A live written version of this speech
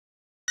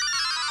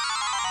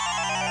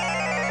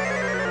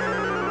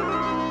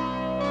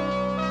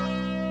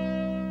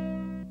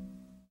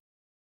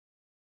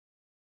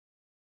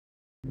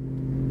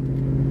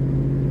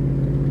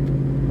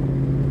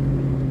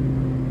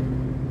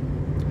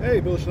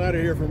Bill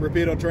Schneider here from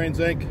Rapido Trains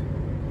Inc.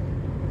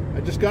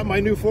 I just got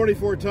my new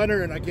 44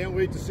 tonner and I can't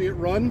wait to see it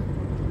run.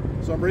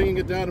 So I'm bringing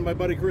it down to my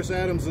buddy Chris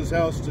Adams'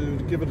 house to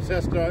give it a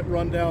test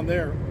run down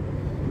there.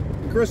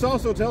 And Chris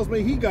also tells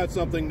me he got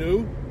something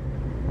new.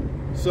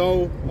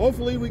 So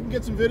hopefully we can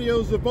get some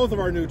videos of both of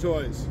our new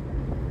toys.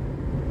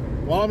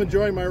 While I'm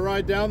enjoying my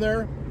ride down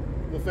there,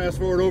 we'll fast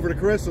forward over to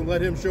Chris and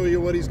let him show you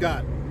what he's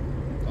got.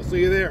 I'll see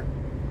you there.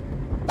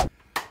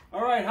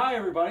 All right, hi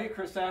everybody,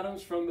 Chris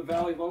Adams from the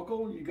Valley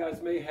Local. You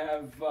guys may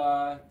have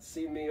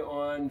seen me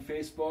on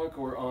Facebook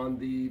or on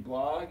the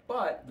blog,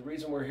 but the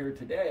reason we're here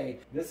today,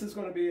 this is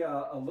going to be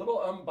a little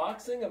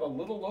unboxing of a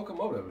little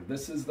locomotive.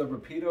 This is the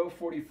Rapido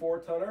 44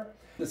 tonner.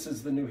 This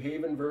is the New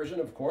Haven version,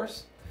 of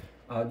course,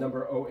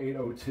 number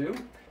 0802.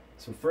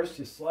 So first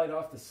you slide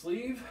off the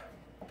sleeve,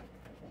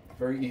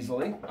 very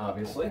easily,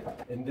 obviously.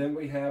 And then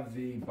we have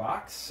the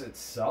box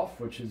itself,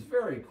 which is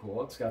very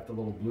cool. It's got the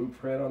little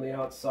blueprint on the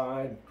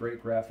outside,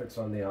 great graphics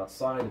on the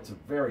outside. It's a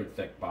very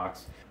thick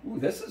box. Ooh,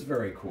 this is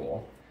very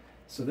cool.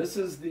 So this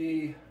is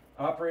the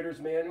operator's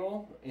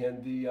manual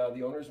and the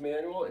owner's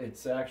manual.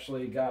 It's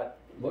actually got,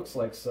 looks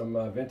like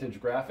some vintage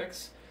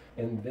graphics.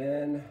 And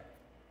then,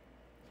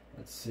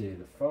 let's see,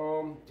 the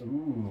foam.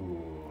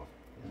 Ooh,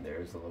 and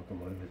there's the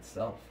locomotive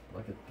itself.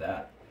 Look at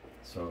that.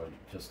 So it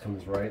just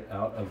comes right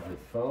out of the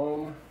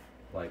foam,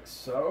 like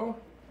so.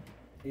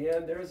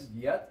 And there's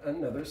yet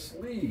another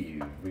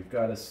sleeve. We've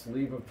got a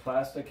sleeve of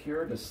plastic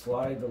here to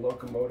slide the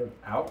locomotive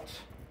out,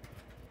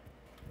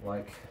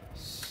 like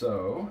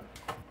so.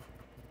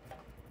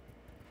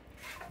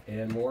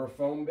 And more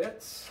foam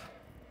bits.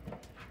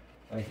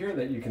 I hear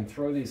that you can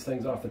throw these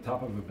things off the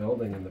top of a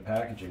building in the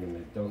packaging and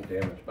they don't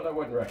damage, but I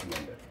wouldn't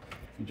recommend it.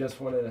 You just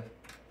want to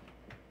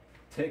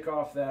take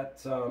off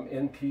that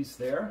end piece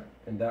there,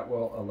 and that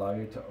will allow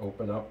you to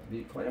open up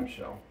the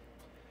clamshell.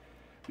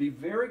 Be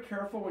very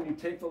careful when you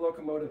take the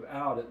locomotive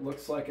out. It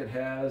looks like it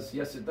has,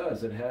 yes it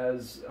does, it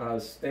has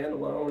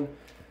standalone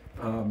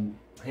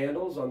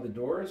handles on the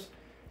doors,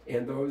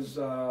 and those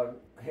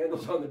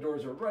handles on the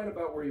doors are right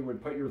about where you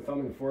would put your thumb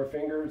and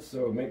forefinger,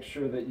 so make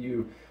sure that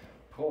you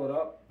pull it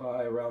up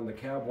by around the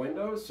cab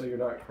windows so you're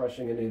not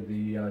crushing any of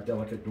the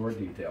delicate door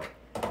detail.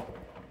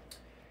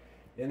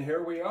 And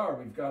here we are.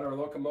 We've got our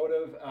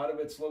locomotive out of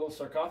its little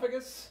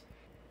sarcophagus.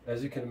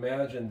 As you can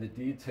imagine, the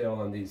detail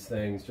on these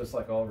things, just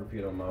like all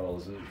Rapido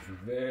models, is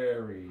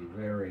very,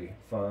 very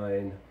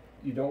fine.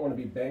 You don't want to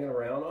be banging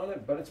around on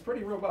it, but it's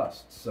pretty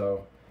robust,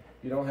 so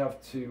you don't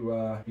have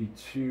to be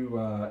too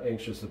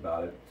anxious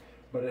about it.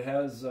 But it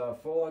has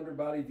full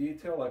underbody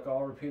detail like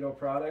all Rapido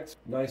products.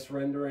 Nice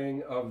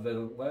rendering of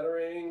the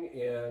lettering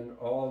and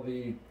all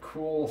the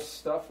cool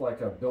stuff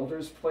like a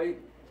builder's plate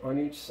on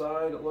each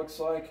side, it looks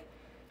like.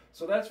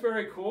 So that's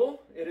very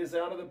cool. It is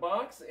out of the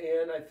box,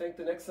 and I think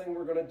the next thing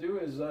we're going to do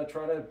is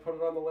try to put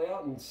it on the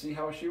layout and see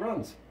how she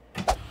runs.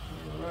 All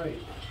right.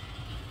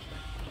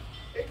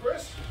 Hey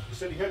Chris, you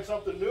said you had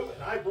something new,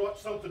 and I brought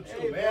something too.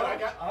 Hey,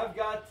 man, Bob, I've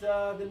got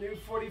the new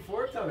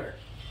 44 tonner.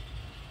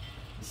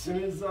 As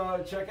soon as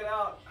check it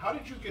out. How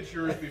did you get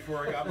yours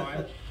before I got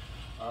mine?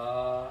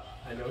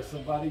 I know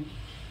somebody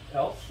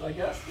else, I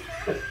guess.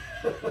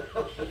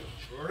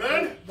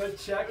 But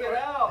check it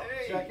out.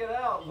 Hey. Check it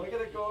out. Look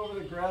at it go over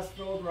the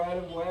grass-filled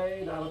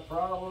right-of-way. Not a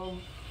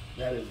problem.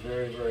 That is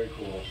very, very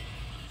cool.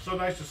 So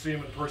nice to see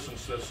him in person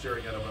instead of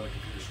staring at him on the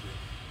computer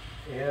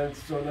screen. And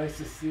so nice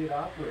to see it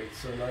operate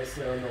so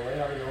nicely on the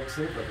layout in Oak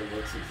City, but it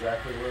looks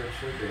exactly where it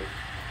should be.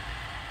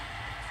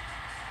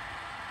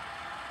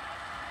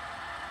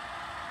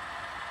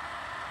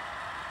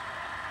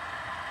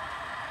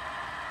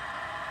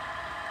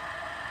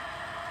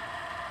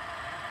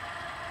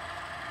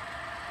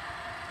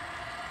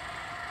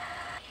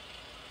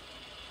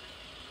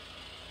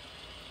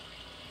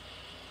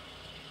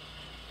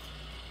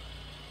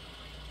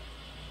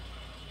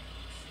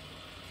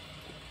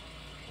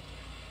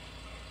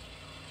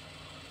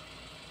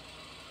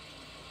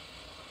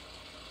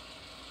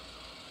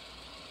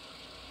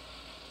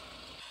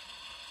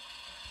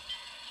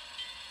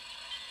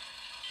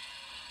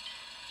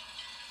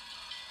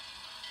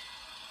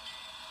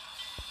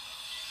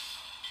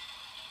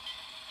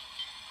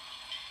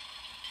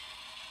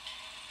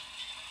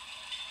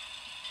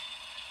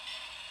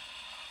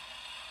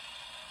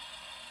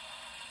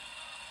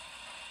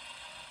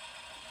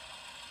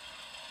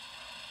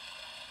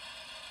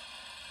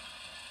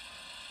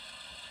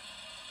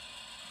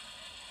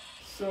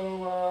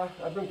 So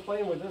I've been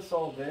playing with this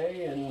all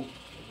day and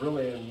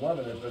really am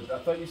loving it, but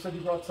I thought you said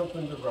you brought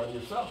something to run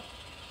yourself.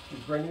 Did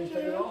you bring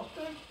anything at all?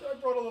 I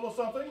brought a little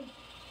something.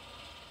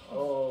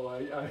 Oh,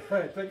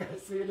 I think I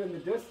see it in the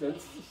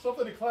distance.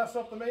 Something to class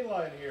up the main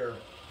line here.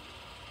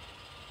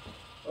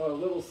 Oh, a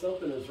little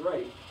something is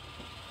right.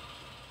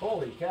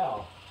 Holy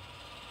cow.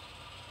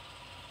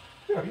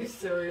 Are you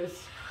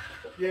serious?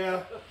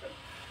 Yeah.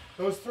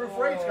 Those through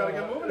freight's got to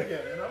get moving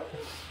again, you know?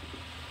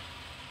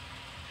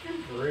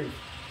 Good grief.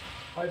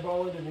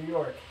 Highball into New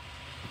York.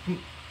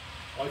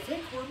 I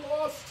think we're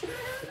lost.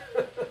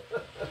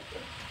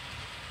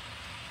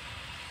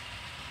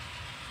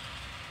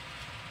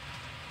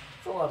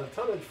 So a lot of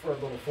tonnage for a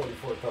little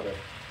 44 tonner.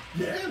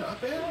 Yeah,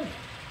 not bad.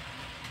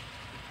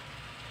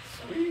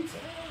 Sweet.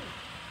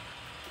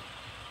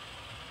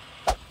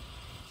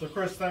 So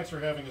Chris, thanks for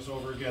having us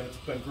over again. It's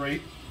been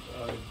great.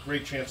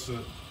 Great chance to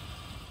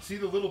see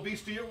the little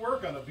beastie at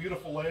work on a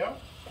beautiful layout.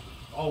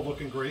 All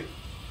looking great.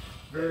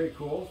 Very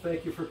cool.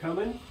 Thank you for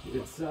coming.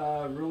 It's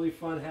really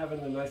fun having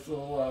a nice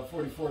little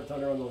 44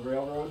 tonner on the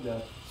railroad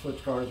to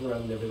switch cars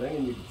around and everything.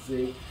 And you can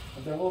see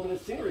I've done a little bit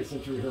of scenery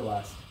since you were here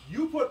last.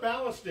 You put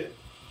ballast in.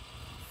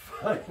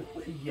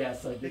 Finally,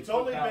 yes, I did. It's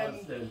only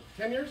been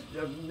 10 years?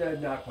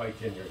 Not quite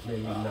 10 years,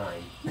 maybe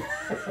 9.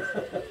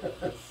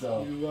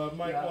 So you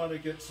might want to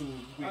get some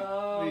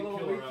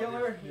weed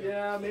killer.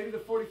 Yeah, maybe the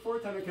 44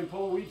 tonner can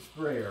pull a weed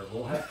sprayer.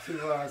 We'll have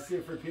to see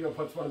if Rapido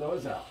puts one of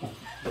those out.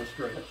 That's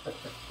great.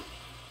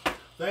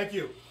 Thank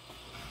you.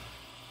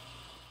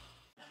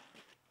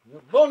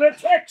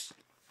 Lunatics!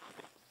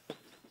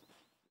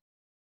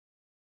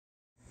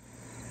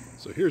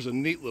 So here's a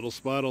neat little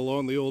spot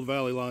along the old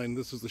valley line.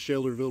 This is the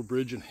Shalerville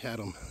Bridge in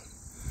Haddam.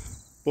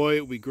 Boy,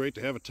 it would be great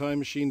to have a time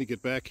machine to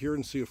get back here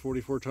and see a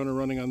 44 tonner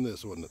running on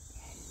this, wouldn't it?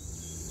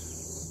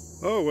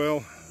 Oh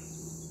well,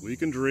 we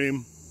can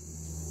dream.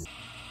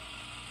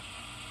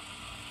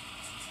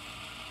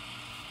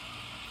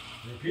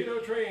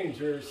 Rapido trains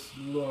are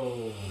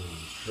slow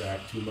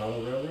track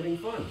 2-mile railroading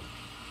fun.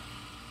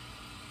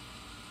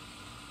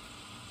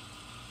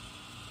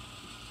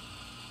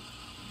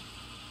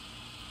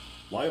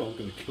 Lionel's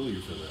gonna kill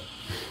you for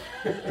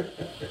that.